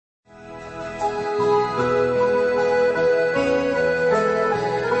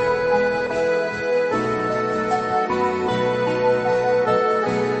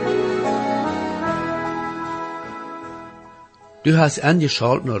Du hast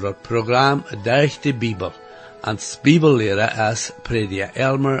angeschaltet naar het programma Durch de Bibel. Als Bibellehrer is Prediger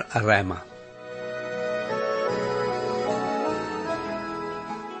Enleidung.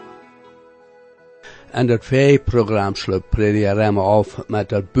 En dat programma sluit Prediger Enleidung af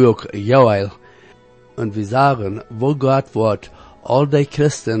met het boek Joel. En we sagen, wo Gott wordt al die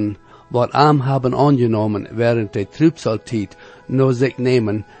Christen wat arm hebben aangenomen während der Trübsaltijd naar zich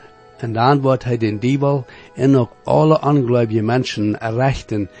nemen. En dan wordt hij den Dievel en ook alle ongläubige mensen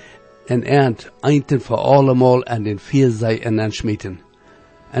rechten en eind voor allemaal en den vierzijden aansmieten.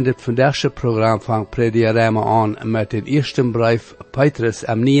 En het vandaagse programma vangt Prediger Enleidung aan met den eersten brief Petrus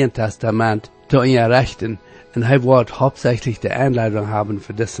im Nieuwen Testament te je rechten. En hij wordt hauptsächlich de aanleiding hebben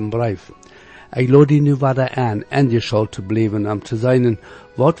voor deze brief. Ik lade nu verder aan, ingeschaltet te blijven om te zijn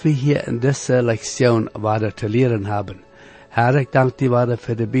wat we hier in deze lektion verder te leren hebben. Herr, ik dank dir verder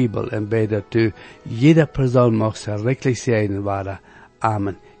voor de Bibel en bid dat du jeder persoon mag verrichtelijk zijn verder.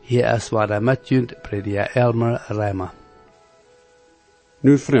 Amen. Hier is verder met jullie, Prediger Enleidung.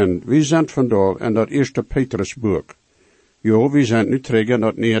 Nu vriend, we zijn vandaag in dat eerste Petrusboek. Jo, we zijn nu terug in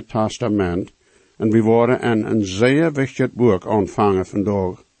dat Nieuwe Testament en we worden in een zeer wichtig boek ontvangen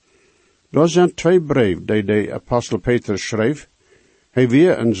vandaag. Er zijn twee brieven die de apostel Petrus schreef. Hij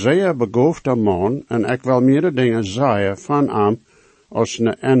weer een zeer begaafde man en ik wil meerdere dingen zeggen van hem als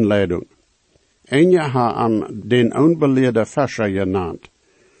een inleiding. Een ha hem den onbeleerde Fischer genaamd.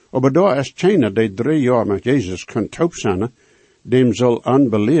 Maar daar is keiner die 3 jaar met Jezus kunt taub zijn, dem zal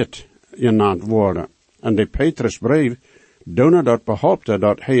onbeleerd genaamd worden. En de Petrusbrief doen dat behaupten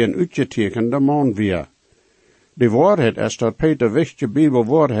dat hij een uitgetekende man weer. De waarheid is dat Peter wichtige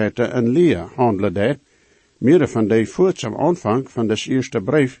Bibelwaarheden en leer handelde, meer van de voort am aanvang van de eerste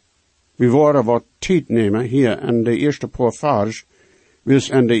brief. We worden wat tijd nemen hier in de eerste paar vers, wils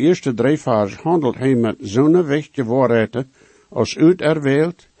in de eerste 3 vers handelt hij met zo'n wichtige waarheden als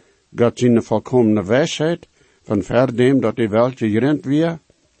uiterwählt, God zijn volkomene wijsheid, van verdem dat de welt gerend weer,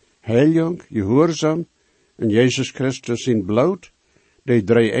 heilig, gehoorzaam, en Jezus Christus zijn bloed, de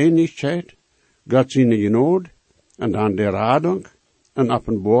drie-eenigheid, God zijn genade, en dan de radung, en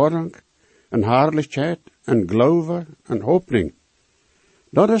openbaring, en herrlichkeit, en geloof, en hoopning.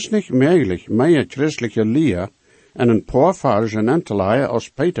 Dat is niet mogelijk, meer christelijke leer, en een paar versen in te leiden als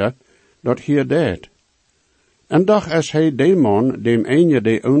Peter dat hier deed. En doch is hij de man, dem ene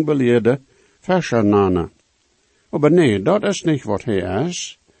de onbeleerde Fischer nane. Maar nee, dat is niet wat hij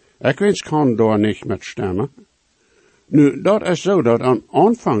is. Ik wens kan daar niet met stemmen. Nu, dat is zo dat aan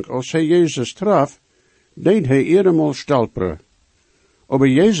aanvang, als hij Jezus traf, deed hij eenmaal stelperen. Maar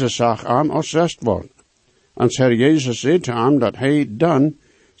Jezus zag hem als zest wordt. En Herr Jezus zei te hem dat hij dan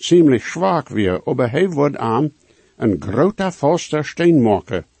ziemlich zwak weer, maar hij wordt hem een grote vaste steen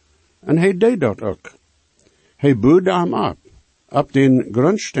maken. En hij deed dat ook. Hij bouwde hem op den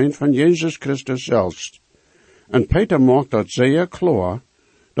grundsteen van Jezus Christus zelfs. En Peter maakt dat zeer klaar,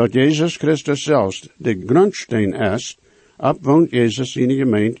 dat Jezus Christus zelfs de grundsteen is, op woont Jezus in de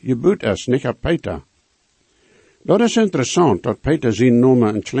gemeente gebouwd is, niet op Peter. Dat is interessant, dat Peter zijn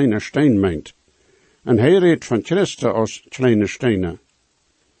noemen een kleine steen meent. En hij redt van Christus als kleine stenen.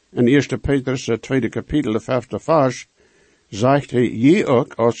 In 1 Petrus, het 2e kapitel, de 5e vers, zegt hij, je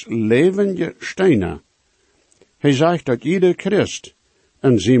ook als levende stenen. Hij zegt dat ieder Christ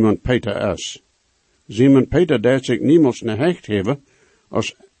een Simon Peter is. Simon Peter deed zich niemals een hecht hebben,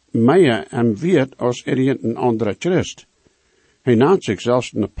 als meer en weet als een andere Christ. Hij naam zich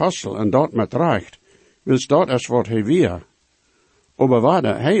zelfs een apostel en dat met recht, wils dat is wat hij weer. Maar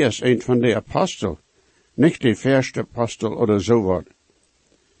waarde, hij is een van de apostel, niet de eerste apostel oder zo wat.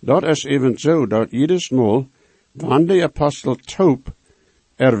 Dat is even zo dat jedes Mal, wanneer de apostel taub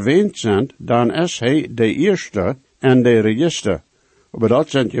erwähnt zijn, dan is hij de eerste en de register. Maar dat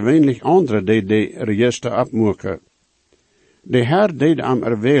zijn gewöhnlich andere die de register opmaken. De Heer deed hem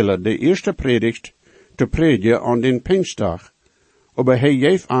erwählen de eerste predigt te predigen aan den Pinkstdag. Maar hij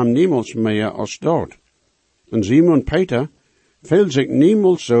geeft hem niemals meer als dat. En Simon Peter voelt zich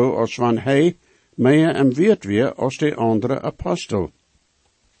niemals zo als wanneer hij meer en weet weer als de andere apostel.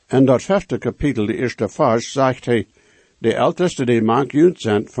 In dat 5e kapitel, de eerste vers, zegt hij, de älteste die maak junt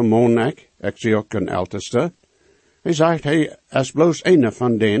zijn, vermoon ik zie ook een älteste. Hij zegt, hij is bloos een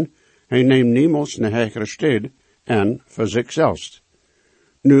van den, hij neemt niemals een hegere sted en voor zichzelf.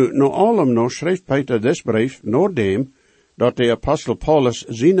 Nu, na allem nog schreef Peter des brief, naardem dat de apostel Paulus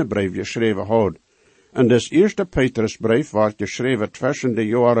zijn brief geschreven had. En des eerste Petrusbrief werd geschreven tussen de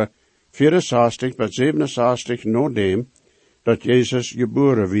jaren 64 met 67 naardem dat Jezus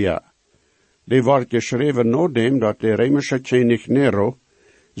geboren werd. Die werd geschreven naardem dat de Römische König Nero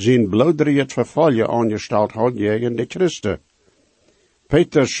zijn bloedrige vervolgen aangesteld had tegen de Christen.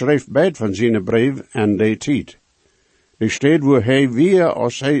 Peter schreef beid van zijn brief en de tijd. De staat waar hij weer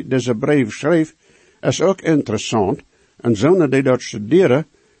als hij deze brief schreef, is ook interessant, en zonen die dat studeren,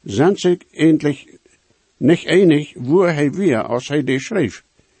 zijn zich eindelijk niet enig waar hij weer als hij die schreef.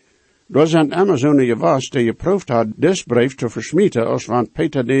 Daar zijn immer zonen geweest die geproefd had, des brief te versmieten, als want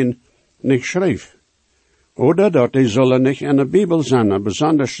Peter den niet schreef. Oder dat die zullen niet in de Bibel zijn,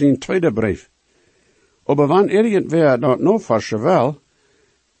 besonders zijn tweede brief. Aber wanneer irgendwer dat nog verse wel,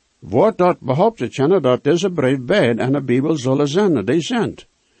 wordt dat behauptet kunnen dat deze brief beid in de Bibel zullen zijn, die zijn.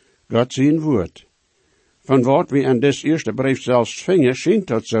 God zijn woord. Van wat we in des eerste brief zelfs vingen, schijnt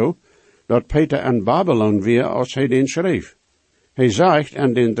dat zo, dat Peter in Babylon weer als hij den schreef. Hij zegt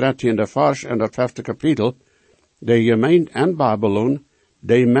in den 13e vers in dat 5e kapitel, de gemeente in Babylon,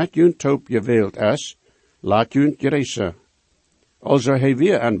 die met jun toop gewählt is, laat jun gerezen. Also hij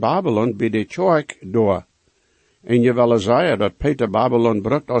weer in Babylon bij de kerk door. En je willen zeggen dat Peter Babylon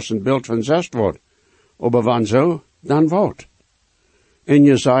brukt als een beeld van zest wordt. Aber wann zo, dan wat. En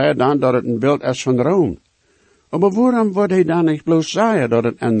je zei dan dat het een beeld is van Rome. Aber waarom wordt hij dan niet bloos zeggen dat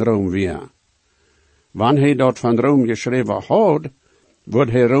het in Rome weer? Wanneer hij dat van Rome geschreven had,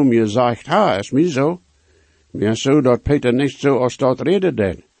 wordt hij Rome gezegd, ha, is mij zo. Maar zo dat Peter niet zo als dat reden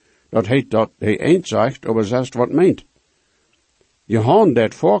deed. Dat hij eens zegt, aber zegt wat meent. Je haan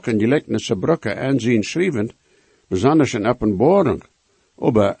dat volken gelijkenissen brukken en zien schrijvend, besonders in Openbaring,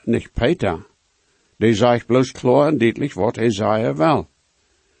 aber nicht Peter. Die zegt bloos klar en duidelijk wat hij zei wel.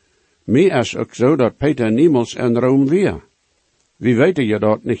 Mij is ook zo dat Peter niemals in Rome weer. Wie weten je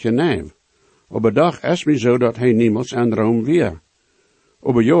dat niet genau? Aber doch is mij zo dat hij niemals in Rome weer.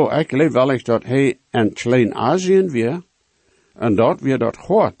 Aber ja, ik leef wel echt dat hij in Klein-Azië weer, en dat weer dat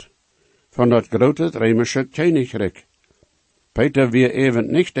hoort, van dat grote Römische Königreich. Peter weer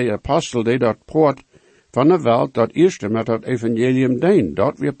even niet de apostel die dat poort van de wereld dat eerste met dat evangelium deed,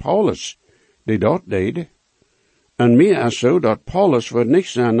 dat weer Paulus, die dat deed. En meer is zo dat Paulus wordt niet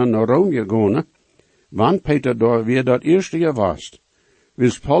zijn naar Rome gegaan, want Peter daar weer dat eerste geweest.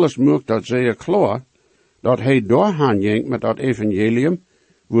 Wils Paulus merkt dat zeer klaar, dat hij doorgaan ging met dat evangelium,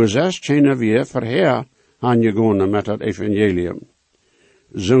 waar 16 weer voorher gaan gegaan met dat evangelium.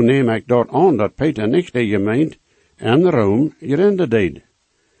 Zo neem ik dat aan dat Peter niet de gemeente in Rome gerende deed.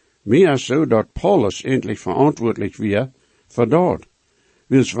 Meer is zo dat Paulus eindelijk verantwoordelijk weer voor dat.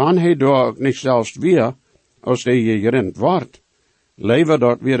 Wils wanneer hij daar ook niet zelfs weer, als hij gerend wordt, leven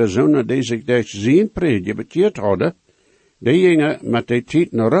dat weer de zonen die zich des zien predje bekeerd hadden, die gingen met de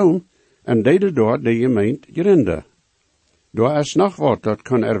tijd naar Rome en deden door de gemeente gerende. Daar is nog wat dat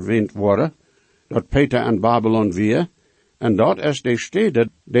kan erwähnt worden, dat Peter in Babylon weer, en dat is de stede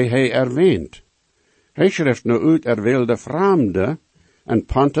die hij erwähnt. Hij schrijft nu uit wilde vreemden, en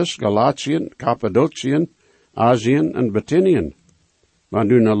Pontus, Galatien, Cappadociën, Aziën en Bithynien.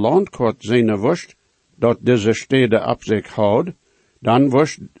 Wanneer u een landkaart zijn wist, dat deze steden op zich houdt, dan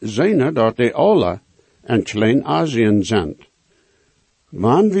wist zijn dat die alle in Klein-Azië zijn.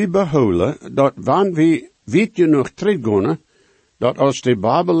 Wanneer we behouden, dat wanneer we weet je nog teruggaan, dat als de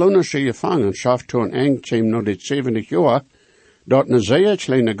Babylonische gevangenschap toen eindkwam naar de 70 jaar, dat een zeer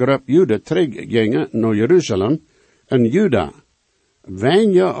kleine groep Joden teruggingen naar Jeruzalem en Juda.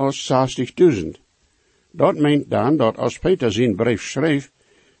 Weniger als 60.000. Dat meent dan dat als Peter zijn brief schreef,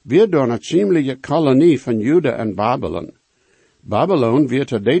 weer door een ziemliche kolonie van Juda en Babylon. Babylon werd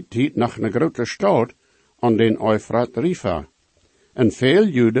te die tijd nog een grote stad aan den Euphrat River. En veel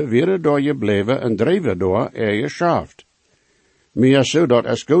Joden werden door gebleven en dreven door geschaft. Meer zo dat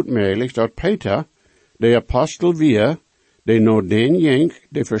es goed mogelijk dat Peter, de apostel weer, die naar den ging,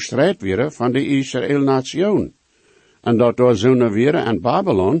 die verstrijd werden van de Israël-nation. En dat door zonen weer in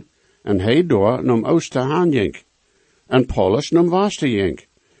Babylon, en hij door naar Oosten gaan ging. En Paulus naar Westen ging.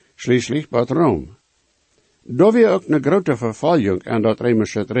 Schließlich bij Rome. Daar weer ook een grote vervolging in dat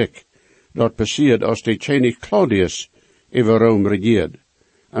Römische Reich, dat passiert als de koning Claudius over Rome regeert.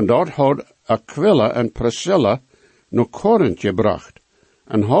 En dat had Aquila en Priscilla naar Korinth gebracht.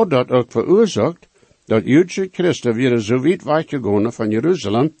 En had dat ook veroorzaakt, dat Joodse christen weer zo weit weggegaan van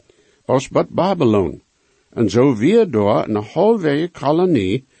Jeruzalem als bij Babylon. En zo weer door een halfwege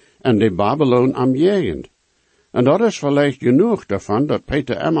kolonie in de Babylon am Gegend. En dat is vielleicht genoeg daarvan dat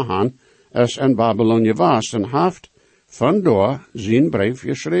Peter Emmerhan is in Babylon geweest en heeft vandoor zijn brief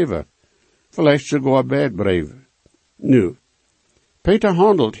geschreven. Vielleicht sogar beide brieven. Nu, Peter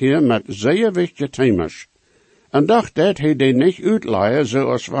handelt hier met zeer wichtige thema's. En dacht dat hij die niet uitleidt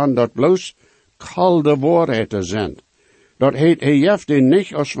zoals van dat bloos kalde waarheden zijn. Dat hij jeft die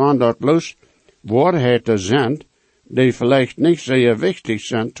niet als van dat bloos waarheden zijn, die vielleicht niet zeer wichtig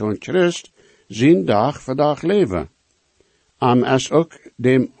zijn toen Christ zijn dag voor dag leven. Es ook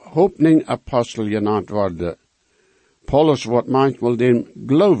dem Hoopning-apostel genannt worden. Paulus wordt manchmal dem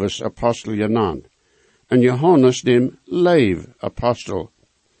Glaubensapostel genannt. En Johannes dem Leef-apostel.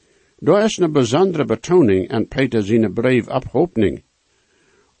 Daar is een bijzondere betoning en Peter zijn brief op hoopning.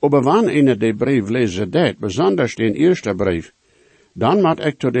 Aber wanneer de brief lezen dat, besonders den eerste brief, dan moet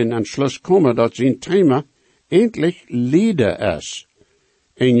ik tot den Entschluss komen dat zijn thema endlich Lieder is.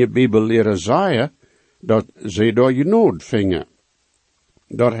 In je Bibel leren zeggen dat ze door genade vingen.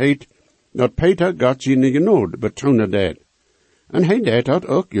 Dat heet, dat Peter God zijn genade betonen dat. En hij deed dat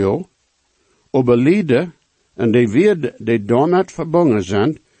ook, joh. Aber Lieder, en die weer die daarmee verbonden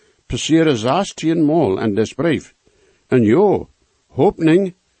zijn, passeren 16 Mal in des brief. En joh,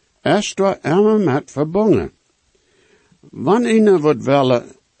 hoopning is door immer met verbonden. Wanneer wordt wel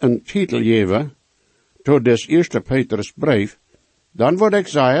een titel geven, tot des eerste Petrus brief, dan word ik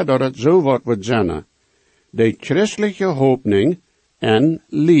zeggen dat het zo wordt zijn. De christelijke hoopning en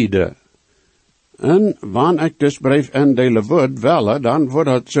lieden. En wanneer ik des brief indelen word wel, dan wordt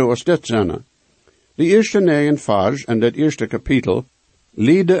het zoals dit zijn. De eerste 9 vers in dit eerste kapitel,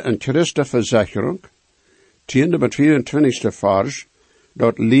 lieden en Christenverzekering, 10e met 24e vers,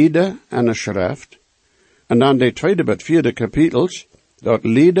 dat lieden en een schrift, en dan de tweede met 4e kapitels, dat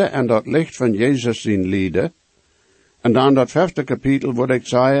lieden en dat licht van Jezus zijn lieden, en dan dat 5e kapitel word ik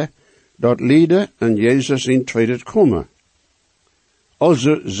zeggen, dat lieden en Jezus zijn tweede komen.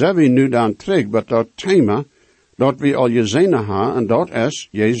 Also zijn we nu dan terug bij dat thema, dat we al gezien hebben, en dat is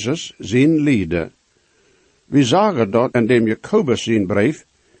Jezus zijn lieden. We zagen dat in dem Jakobus zijn brief,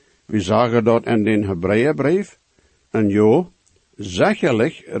 we zagen dat in den Hebreeënbrief, en jo,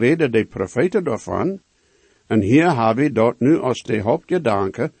 zekerlijk reden de profeten daarvan, en hier hebben we dat nu als de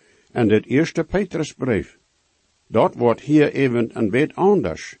hoofdgedanke in dit eerste Petrusbrief. Dat wordt hier even een beetje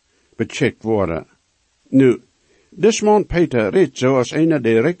anders becheckt worden. Nu, dis man Peter redt zoals een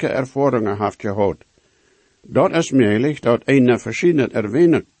de rijke ervaringen heeft gehad. Dat is mogelijk dat een verschillende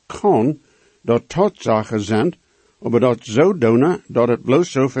erwähnen kan, dat Tatsachen zijn, maar dat zodanig dat het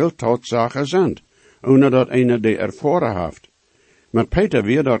bloos zoveel Tatsachen zijn, ohne dat een die ervaren heeft. Maar Peter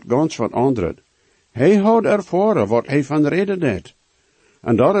weer dat ganz wat anders. Hij had ervaren wat hij van reden deed.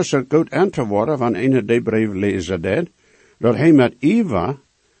 En dat is het goed aan te worden van een die brief lezen deed, dat hij met Eva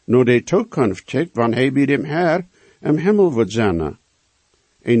naar de toekomst kijkt, wanneer hij bij dem Heer im Himmel wordt zijn.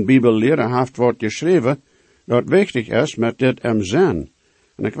 Een bibelleraar heeft wat geschreven, dat wichtig is met dit im zijn.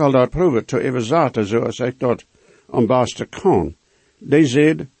 En ik wil dat proeven te even zaten, zoals ik dat am beste kan. Die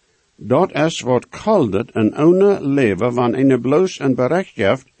zegt, dat is wat kaldet een oude leven van een bloos en bericht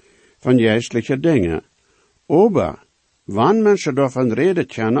geeft van geestelijke dingen. Aber, wanneer mensen daarvan reden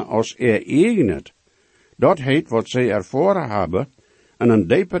kennen als eigenet, dat heet wat zij ervaren hebben en een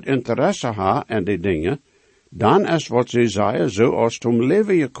dieper interesse hebben in die dingen, dan is wat zij zeggen zo als tom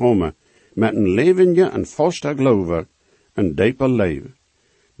leven gekomen, met een levende en vaste geloof, een dieper leven.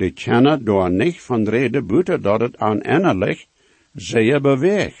 Die kennen door niet van reden buiten dat het aaninnerlijk zeer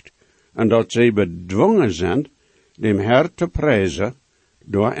beweegt, en dat zij bedwongen zijn dem Heer te prijzen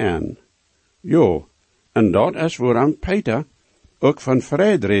door en. Jo, en dat is waarom Peter ook van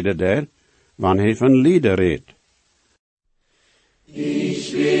vrede reden deed, wanneer hij van lieden redt.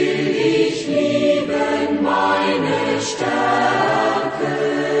 Ich will dich lieben, meine Stärke.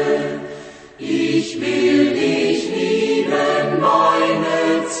 Ich will dich lieben,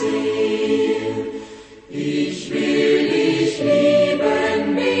 meine Ziel. Ich will dich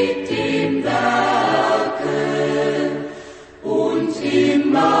lieben mit dem Werke und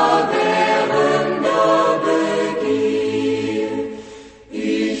immer währender Begier.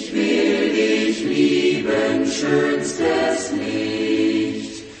 Ich will dich lieben, schönstes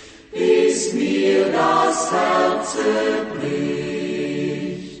Licht, bis mir das Herz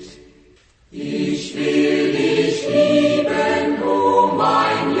bricht. Ich will dich lieben, o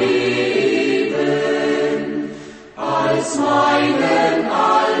mein Leben, als meinen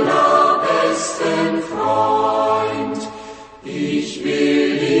allerbesten Freund. Ich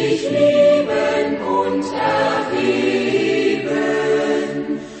will dich lieben und erheben,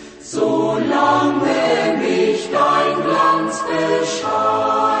 solange mich dein Glanz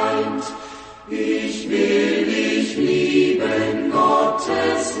bescheint. Ich will dich lieben,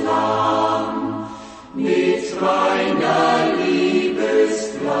 Gottes Lamm, mit reiner Liebesflamme.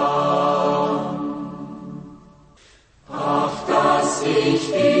 Ach, dass ich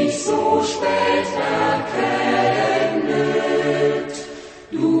dich so spät erkennet,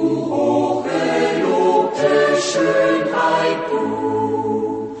 du hochgelobte Schönheit,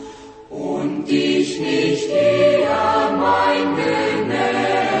 du, und dich nicht eher mein genennet,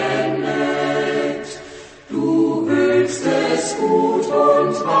 du höchstes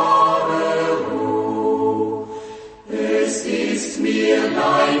und wahre Ruhe. Es ist mir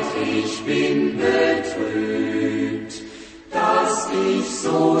leid, ich bin betrübt, dass ich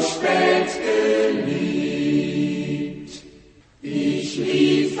so spät geliebt. Ich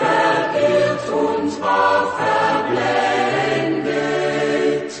lief verirrt und war verblendet.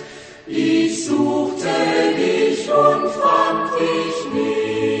 Ich suchte dich und fand dich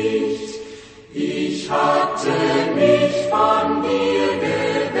nicht. Ich hatte mich von dir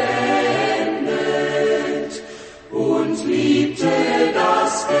gewendet und liebte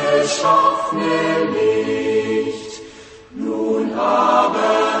das geschaffene Licht. Nun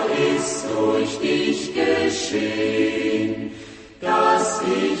aber ist durch dich geschehen, dass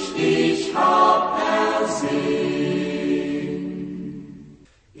ich dich hab ersehen.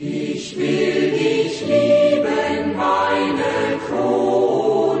 Ich will dich lieben, meine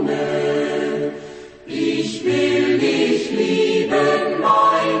Krone. Ich will dich lieben,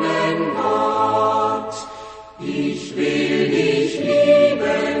 meinen Gott. Ich will dich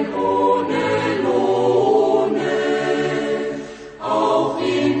lieben ohne Lohne, auch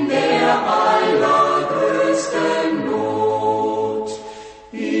in der allergrößten Not.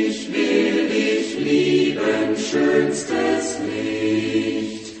 Ich will dich lieben, schönstes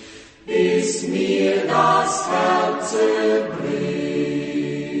Licht, bis mir das Herze bricht.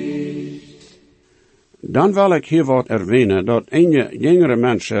 Dan wil ik hier wat erwähnen, dat ene jüngere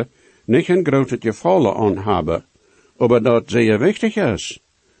mensen niet een grote gevallen aan hebben, aber dat zeer wichtig is.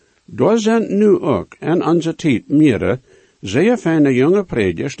 Daar zijn nu ook in onze tijd meerdere zeer fijne jonge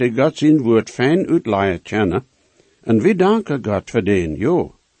predikers die God zijn woord fijn uitleiden kennen, en we danken God voor den,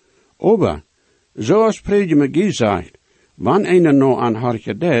 jo. Aber, zoals prediker McGee zegt, wanneer een nou aan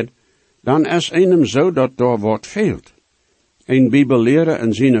hartje deed, dan is einem zo dat daar wat fehlt. Een bibelleraar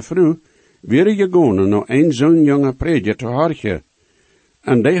en zijn vrouw wäre gegaan naar een zo'n jonge prediker te hartje,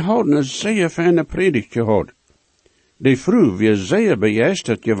 en die hadden een zeer fijne predigt gehad. Die vrouw was zeer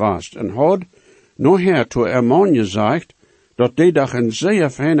begeisterd geweest en had nachher toe haar man gezegd dat die dag een zeer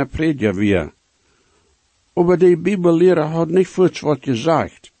fijne prediker was. Aber die bibelleraar had niet voorts wat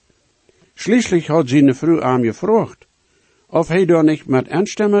gezegd. Schließlich had zijn vrouw aan gevraagd of hij daar niet met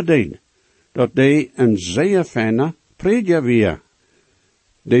instemmen deed, dat die een zeer fijne prediker was.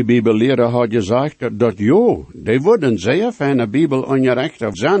 De bibelleraar had gezegd dat jo, die wordt een zeer fijne bibel ongerecht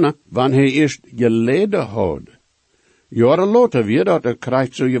of zijn, wanneer hij eerst geleden had. Jaren later weer dat het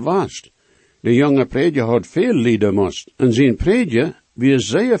krijgt zo geweest. De jonge prediker had veel lieden moest, en zijn prediker weer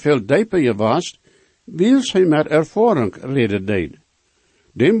zeer veel dieper geweest, wils hij met ervaring reden deed.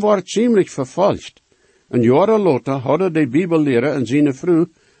 Dem wordt ziemlich vervolgd, en jaren later hadden de bibelleraar en zijn vrouw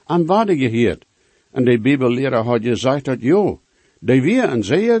aan waarde geheerd, en de bibelleraar had gezegd dat jo, die weer een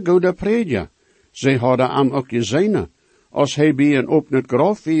zeer goede prediker. Zij hadden hem ook gezien, als hij bij een op het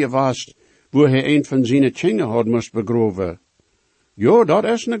graf weer was, wo hij een van zijn kinderen had moest begraven. Jo, dat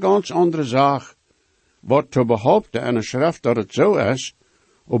is een ganz andere zaak. Wat te behaupten in een schrift dat het zo is,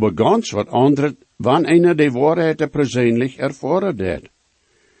 aber ganz wat andere, wanneer een de waarheid persoonlijk ervaren deed.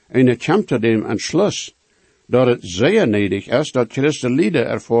 En komt tot dem Entschluss, dat het zeer nedig is dat Christenlieden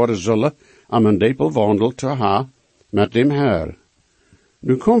ervaren zullen om een dieper wandel te hebben met dem Herr.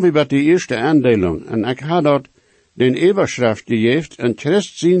 Nu komen we bij de eerste aandeling, en ik had dat den Eberschrift gegeven en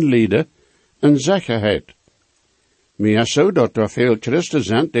Christ zijn lieden en zekerheid. Meer zo dat er veel Christen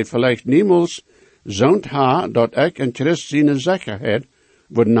zijn die vielleicht niemals zo'n hebben dat ik en Christ zijn zekerheid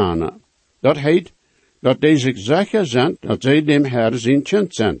wordt namen. Dat heet dat deze zeker zijn dat zij dem Herr zijn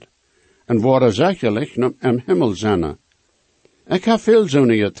kind zijn en worden zekerlijk im Himmel zijn. Ik heb veel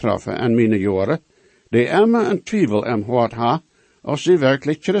zonen getroffen in mijn jaren die immer een twijfel im hart hebben als sie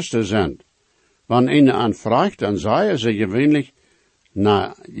wirklich Christen zijn. Wanneer een aan vraagt, dan zeggen ze gewöhnlich,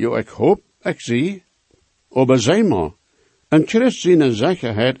 na, jo, ik hoop, ik zie. Aber zeg maar, een Christ zijn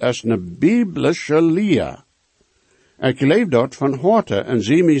zekerheid is een biblische leer. Ik leef dat van harte en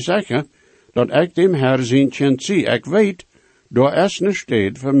zie mij zeggen, dat ik dem Herr zijn kind zie. Ik weet, daar is een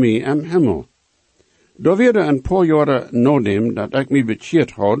stad voor mij im Himmel. Daar werden een paar jaren nadem, dat ik mij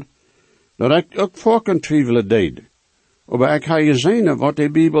bekeerd had, dat ik ook voor twijfelen deed. Aber ik heb gezien wat de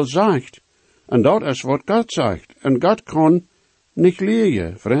Bibel zegt. En dat is wat God zegt. En God kan niet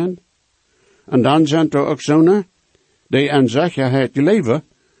liegen, vriend. En dan zijn er ook zonen, die in zekerheid leven,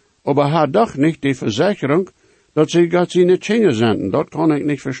 aber haar doch niet de verzekering, dat ze God zijn kinderen zijn. Dat kan ik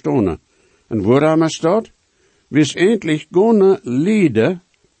niet verstaan. En waarom is dat? Wees eindelijk gone lieden,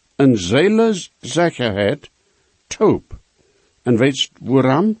 een zekerheid, taub. En weet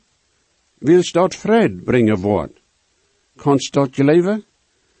waarom? Wils dat vrede brengen wordt. Kannst dat je leven?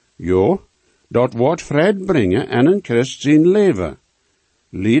 Jo, dat wordt vrede brengen en een Christ zijn leven.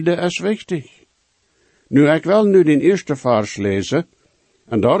 Lieden is wichtig. Nu, ik wil nu den eerste vers lezen,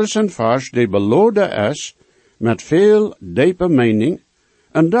 en dat is een vers die beloden is met veel diepe mening,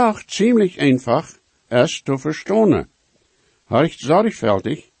 en dat ziemlich einfach is te verstaan. Recht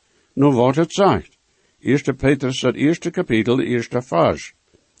zorgvuldig, nu wat het zegt. 1. Petrus, het eerste kapitel, de eerste vers.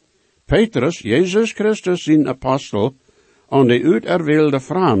 Petrus, Jezus Christus, zijn apostel, aan de uiterwählte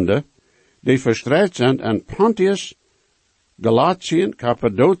vreemden, die verstrekt zijn in Pontius, Galatien,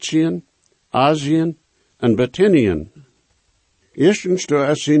 Cappadotien, Asien en Bithynien. Eerstens door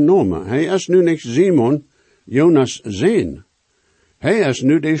is zijn naam. Hij is nu niet Simon, Jonas zijn. Hij is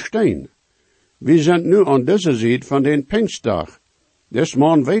nu de steen. We zijn nu aan deze zijde van den Pinkstdag. Des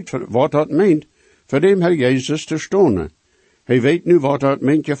man weet wat dat meent, voor dem Herr Jezus te stonen. Hij weet nu wat dat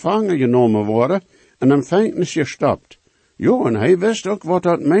meent gevangen genomen worden en in vijfnis gestapt. Jo, en hij wist ook wat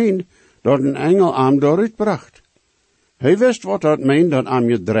dat meent dat een engel hem daaruit bracht. Hij wist wat dat meent dat hem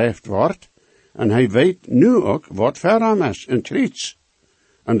gedreigd wordt, en hij weet nu ook wat voor hem is, een kriets.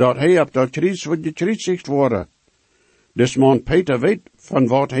 En dat hij op dat kriets wordt gekrietsigd worden. Dus man Peter weet van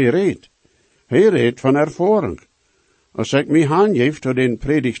wat hij redt. Hij redt van ervaring. Als ik mij aangeef tot den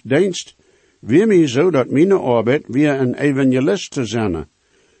predigtdienst, wie mij zo dat mijn arbeid weer een evangelist te zijn.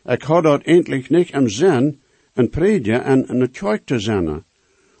 Ik had dat eindelijk niet im zin, een prediger en een kerk te zijn.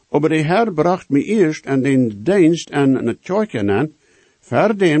 Aber de Herr bracht mij eerst in den dienst en een kerk aan,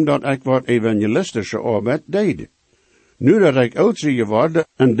 verdem dat ik wat evangelistische arbeid deed. Nu dat ik oud zie geworden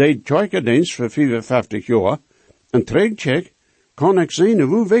en deed kerkendienst voor 55 jaar, en terugcheck, kan ik zien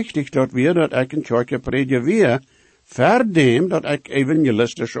hoe wichtig dat weer dat ik een kerkenprediger weer, verdem dat ik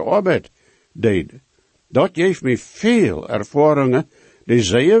evangelistische arbeid deed. Dat geeft me veel ervaringen die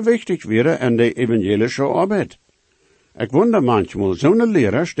zeer wichtig waren in de evangelische arbeid. Ik wonder manchmal, zo'n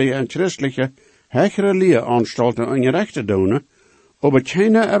leraars die in christelijke hegere leeranstalten ongerechte doen, aber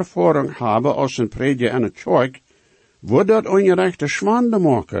keine ervaring hebben als een prediger in het kerk, wordt dat ongerechte schwande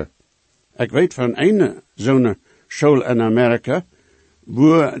maken. Ik weet van een zo'n school in Amerika,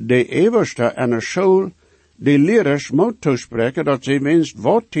 waar de everste in een school de leraars moet toespreken dat ze winst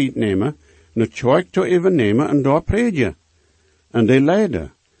wat tijd nemen, een kerk te overnemen en daar predigen. En de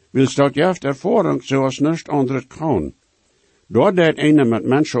leider wil dat juist ervaring zoals niets anders kan. Daar deed een met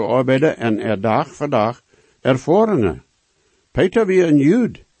mensen arbeiden en dag voor dag ervaringen. Peter weer een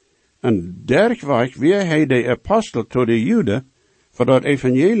Jood. En dergelijk weer hij de apostel tot de Joden voor dat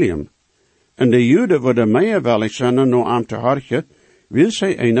evangelium. En de Joden worden meer wellig zijn nou aan te hartje, wil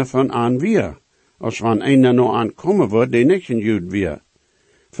zij een van aan weer, als van een nou aankomen wordt die niet een Jood weer.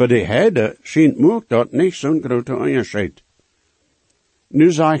 Voor de heiden schijnt moeilijk dat niet zo'n grote onderscheid.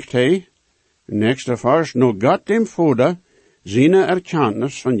 Nu zegt hij, nächste vers, no God dem Vader, seine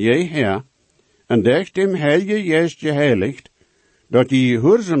erkenntnis van jeher, en durch dem Heilige Geest geheiligt, dat die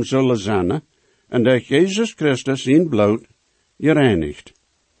gehoorzaam zullen zijn, en durch Jezus Christus zijn bloed gereinigt.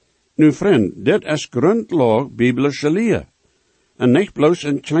 Nu vriend, dit is grondlag biblische leer, en niet bloos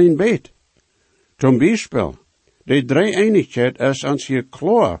een klein beet. Zum Beispiel, de drie-eenigheid is ons hier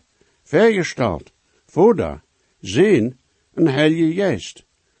klaar, vergesteld, Vader, Zijn en Heilige Geest.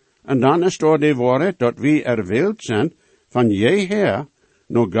 En dan is door de waarheid dat wij erwählt zijn van jeher,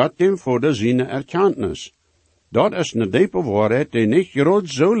 no God dem Vader seine erkenntnis. Dat is een diepe waarheid die niet groot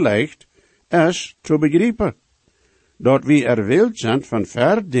zo leicht is te begrijpen. Dat wij erwählt zijn van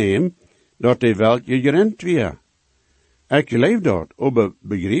ver dem, dat de welt gerend weer. Ik leef dat, aber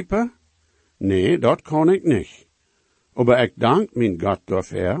begrijpen? Nee, dat kan ik niet. Aber ik dank mijn God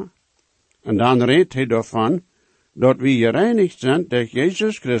daarvoor. En dan redt hij daarvan, dat wij gereinigd zijn door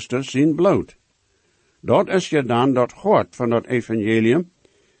Jezus Christus zijn bloed. Dat is gedaan dat hart van dat evangelium,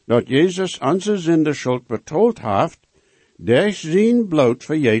 dat Jezus onze zindeschuld betaald heeft, door zijn bloed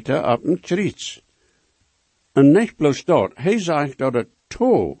vergeten op een kruis. En niet bloos dat, hij zegt dat het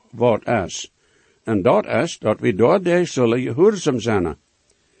to wat is. En dat is dat we daardoor zullen gehoorzaam zijn.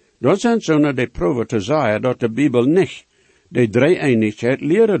 Dat zijn zo'n die proeven te zeggen dat de Bijbel niet de drie-eenigheid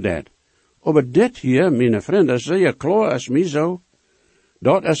leren deed. Aber dit hier, mijn vrienden, zeer klaar is mij zo.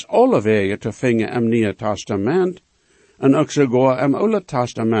 Dat is alle wegen te vinden im Nieuwe Testament. En ook sogar im Oude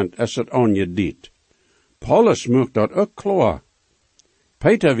Testament is het aangeduid. Paulus maakt dat ook klaar.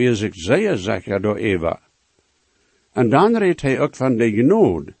 Peter wil zich zeer zeker door Eva. En dan redt hij ook van de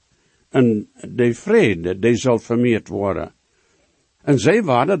genade. En de vrede, die zal vermeerd worden. En zij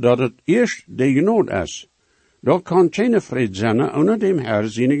waren dat het eerst de genade is. Daar kan geen vrede zijn onder dem Herr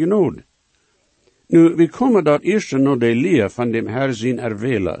zijn genade. Nu, we komen dat eerst naar de leer van dem Herr zijn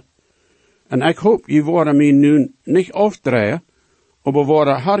erwählen. En ik hoop, je worden mij nu niet afdraaien, aber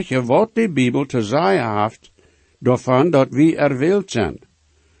worden hartje wat de Bijbel te zeggen heeft, daarvan dat we erwählt zijn.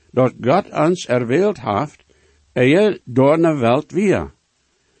 dat God ons erwählt heeft, eer door de welt weer.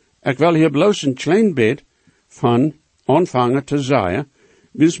 Ik wil hier bloos een klein beetje van aanvangen te zeggen,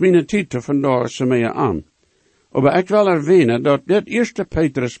 wils mijn titel vandaag ze mij aan. Maar ik wil erwähnen dat dit eerste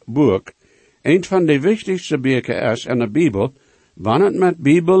Petrus boek een van de wichtigste boeken is in de Bijbel, wanneer het met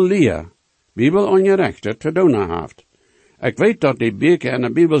Bibelleer, Bibel ongerechte, te doen heeft. Ik weet dat die boeken in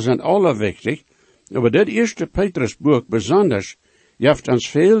de Bijbel zijn alle wichtig, maar dit eerste Petrus boek bijzonders, geeft ons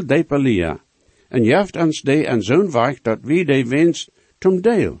veel diepe leer. En geeft ons die in zo'n weg dat wie die wenst zum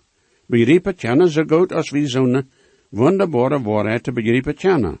deel. Begrijpen kennen zo goed als wie zo'n wonderbare waarheid te begrijpen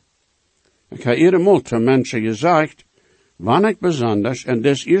kennen. Ik heb eerder te mensen gezegd, wanneer ik bijzonders in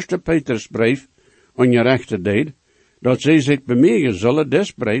dit eerste Petrusbrief ongerechte deed, dat zij zich bemegen zullen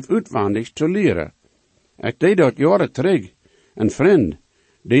dit brief uitwendig te leren. Ik deed dat jaren terug. Een vriend,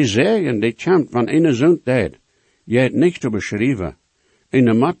 die zeggen, die komt van een zo'n tijd, je het niet te beschrijven, en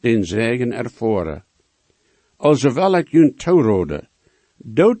je moet den zeggen ervaren. Also wil ik jullie toeroden,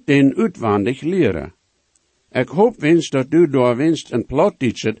 dood den uitwendig leren. Ik hoop wens dat u door winst een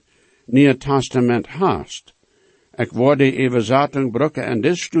plotdietset Nieuw Testament haast. Ik word die overzetting brukken in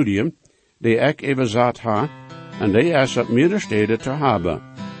dit studium, die ik overzet ha, en die is op meerdere steden te hebben.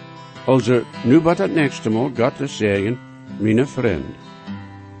 Also, nu wat het nächste Mal God te zeggen, mijn vriend.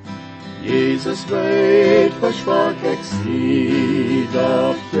 Jesus weet, versprach ik zie,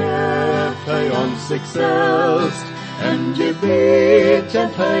 dat geeft hij ons zichzelf, en je weet, en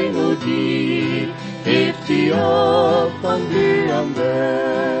hij nu die, heeft die op van die am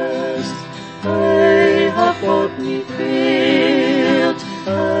best. Hij hat God niet veert,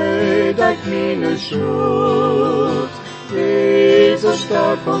 hij dekt meine schuld. Jezus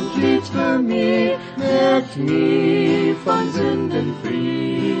starb und litt für mich, merkt mich von Sünden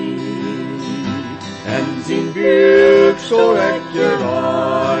frei. En zijn buik zo echt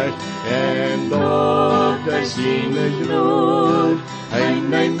gereicht, en dort er seine Glut, en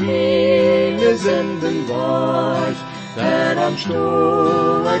mijn meine Sünden weicht, der am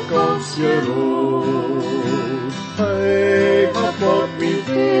Stoek ons geruht. Hij hat Gott mich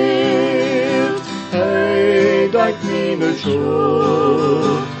veert, hij dekt meine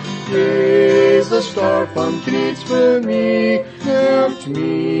Schuld. Jesus starb am Kreuz für mich, macht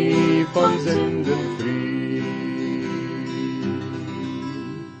mich von Sünden frei.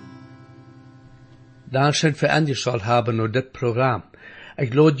 Dankeschön für angeschaut haben nur das Programm.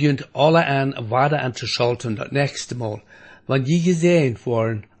 Ich lade jullie alle an, weiter anzuschalten das nächste Mal. Wenn je gesehen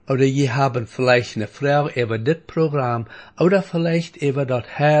worden, oder je haben vielleicht eine Frage über das Programm, oder vielleicht über das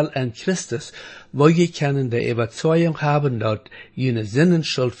Heil in Christus, wo je können die Überzeugung haben, dass jene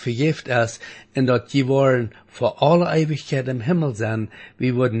Sinnenschuld vergift ist, und dass je wollen für alle Ewigkeit im Himmel sein,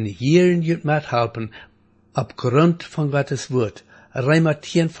 wir würden hier in jut mithelfen, aufgrund von Gottes Wort. Römer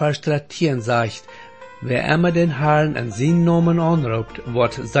 10, Vers 13 sagt, wer immer den Herrn in seinen Namen anruft,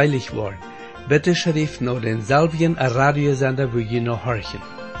 wird seilig worden. Bitte schrift noch denselben Radiosender, wo je noch horchen.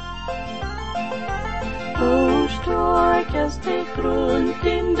 Hoe stark is de grond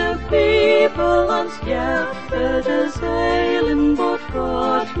in de Bibel ons geeft, de zeilen wat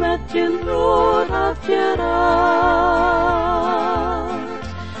God met je rood heeft geraakt.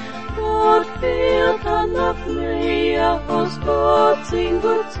 Wat fehlt dan nog meer als God zijn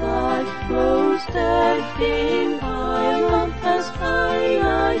woord zegt, bloos echt in Heiland is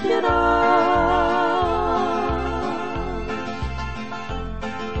Heil geraakt.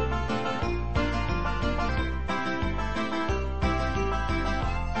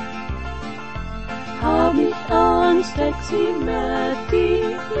 Hab ich Angst, ich sie mit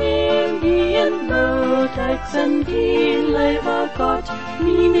dir, nehm die in Not, ich sind die, lieber Gott,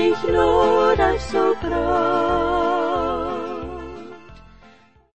 wie nicht Not, ich so brauch.